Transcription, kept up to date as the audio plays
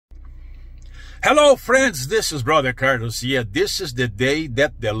Hello friends, this is Brother Carlos here. This is the day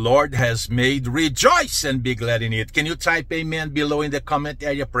that the Lord has made. Rejoice and be glad in it. Can you type amen below in the comment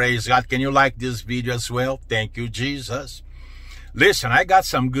area? Praise God. Can you like this video as well? Thank you, Jesus. Listen, I got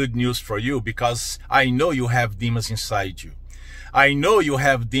some good news for you because I know you have demons inside you. I know you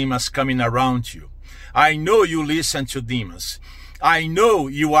have demons coming around you. I know you listen to demons. I know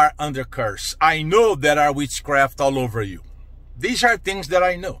you are under curse. I know there are witchcraft all over you. These are things that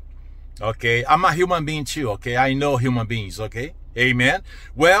I know. Okay, I'm a human being too, okay? I know human beings, okay? Amen.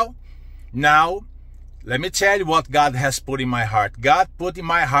 Well, now, let me tell you what God has put in my heart. God put in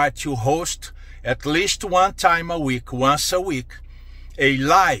my heart to host at least once a week, a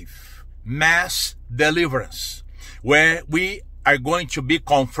live mass deliverance, where we are going to be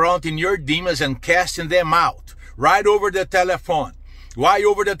confronting your demons and casting them out right over the telephone. Why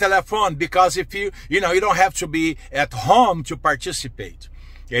over the telephone? Because if you don't have to be at home to participate.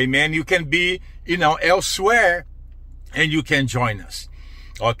 Amen. You can be, elsewhere and you can join us.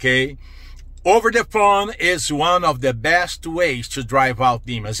 Okay. Over the phone is one of the best ways to drive out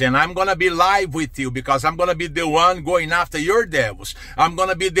demons. And I'm going to be live with you because I'm going to be the one going after your devils. I'm going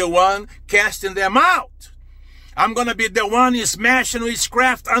to be the one casting them out. I'm going to be the one smashing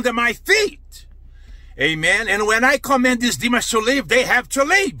witchcraft under my feet. Amen. And when I command these demons to leave, they have to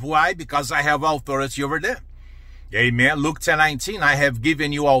leave. Why? Because I have authority over them. Amen. Luke 10:19, I have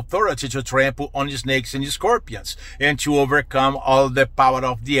given you authority to trample on snakes and scorpions and to overcome all the power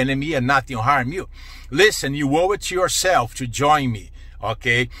of the enemy and nothing harm you. Listen, you owe it to yourself to join me.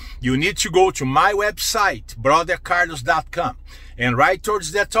 Okay. You need to go to my website, brothercarlos.com. And right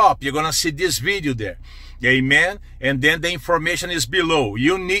towards the top, you're going to see this video there. Amen. And then the information is below.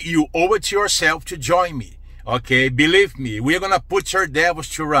 You owe it to yourself to join me. Okay, believe me, we're going to put your devils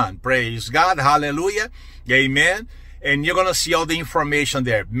to run. Praise God. Hallelujah. Amen. And you're going to see all the information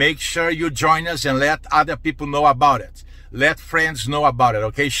there. Make sure you join us and let other people know about it. Let friends know about it.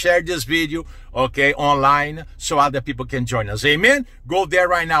 Okay, share this video, okay, online so other people can join us. Amen. Go there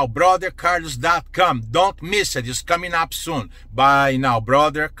right now, brothercarlos.com. Don't miss it. It's coming up soon. Bye now,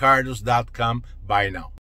 brothercarlos.com. Bye now.